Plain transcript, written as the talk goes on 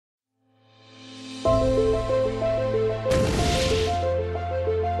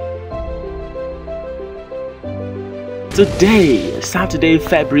Today, Saturday,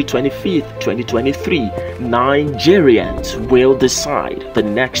 February 25th, 2023, Nigerians will decide the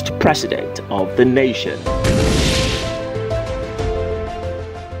next president of the nation.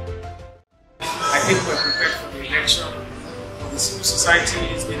 I think we're prepared for the election. The civil society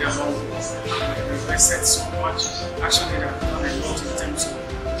has been among us. We've invested so much. Actually, they've done a lot in terms of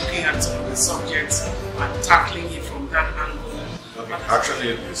looking at some of the subjects and tackling it from that angle. Okay. Actually,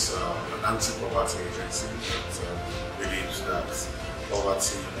 it's an anti-poverty agency that believes that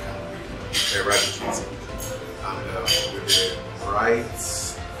poverty can be eradicated, and with the right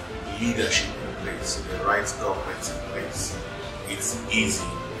leadership in place, the right government in place, it's easy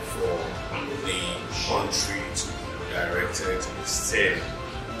for the country to be directed instead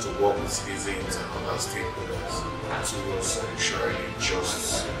to work with citizens and other stakeholders towards ensuring a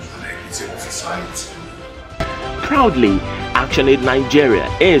just and equitable society. Proudly, ActionAid Nigeria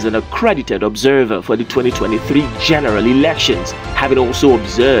is an accredited observer for the 2023 general elections, having also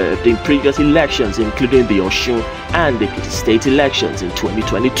observed in previous elections including the Osun and the Ekiti state elections in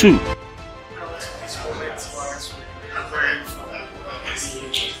 2022.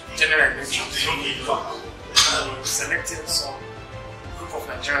 General election, we selected some group of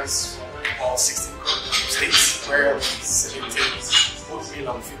Nigerians from all 16 states where we selected both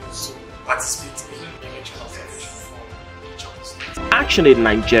male and female to participate in the election observation for each of the states. ActionAid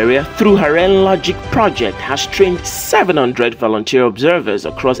Nigeria, through her Logic project, has trained 700 volunteer observers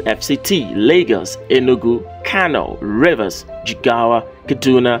across FCT, Lagos, Enugu, Kano, Rivers, Jigawa,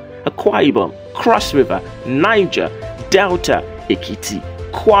 Kaduna, Akwa Ibom, Cross River, Niger, Delta, Ekiti,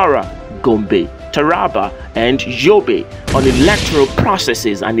 Kwara, Gombe, Taraba, and Yobe on electoral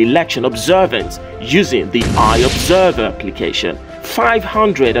processes and election observance using the iObserver application.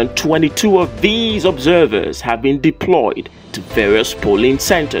 522 of these observers have been deployed to various polling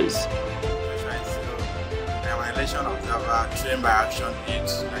centers. I'm an election observer trained by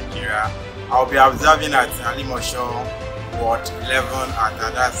ActionAid Nigeria. I'll be observing at Alimosho Ward 11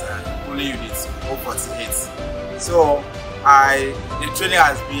 at that's polling unit 048. So the training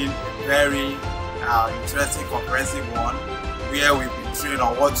has been very interesting, comprehensive one, where we've been trained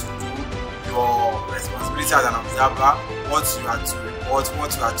on what to do, your responsibility as an observer, what you are to report,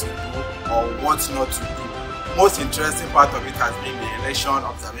 what you are to do, or what not to do. Most interesting part of it has been the election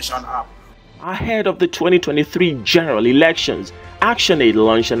observation app. Ahead of the 2023 general elections, ActionAid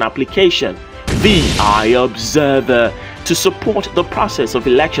launched an application, the iObserver, to support the process of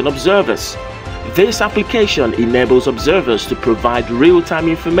election observers. This application enables observers to provide real-time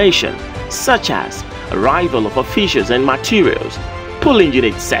information such as arrival of officials and materials, polling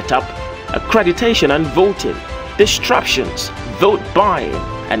unit setup, accreditation and voting, disruptions, vote buying,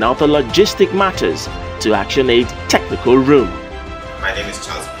 and other logistic matters to ActionAid technical room. My name is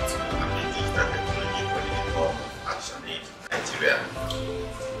Charles. I'm the Digital Technology Coordinator of ActionAid Nigeria.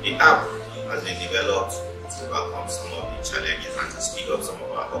 The app has been developed to overcome some of the challenges and to speed up some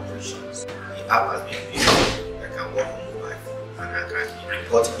of our operations. The app has been built that can work on mobile phone and I can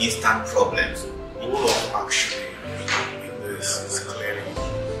report instant problems. The role of ActionAid in this is clearly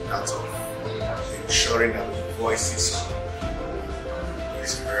that of ensuring that the voices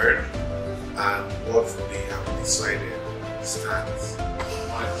is heard and what they have decided stands.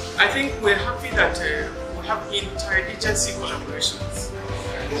 I think we're happy that we have interagency collaborations.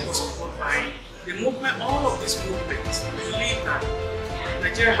 The movement, all of these movements, we believe that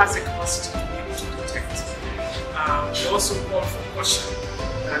Nigeria has the capacity to be able to detect. We also call for caution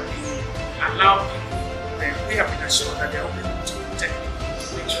that we allow people, we have been assured that they are able to detect,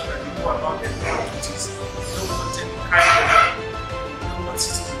 to make sure that they know about their duties, know what they carry them, know what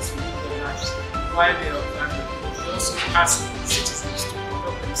citizens will live their lives while they are observing. We also ask citizens to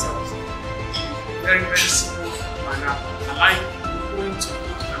conduct themselves in a very, very simple manner, allowing going to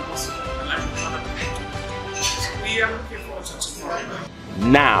vote and also allowing other people to vote. So we are looking forward to tomorrow.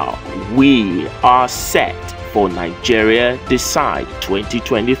 Now we are set for Nigeria Decide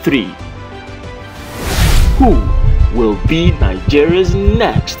 2023. Who will be Nigeria's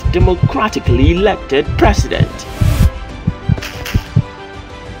next democratically elected president?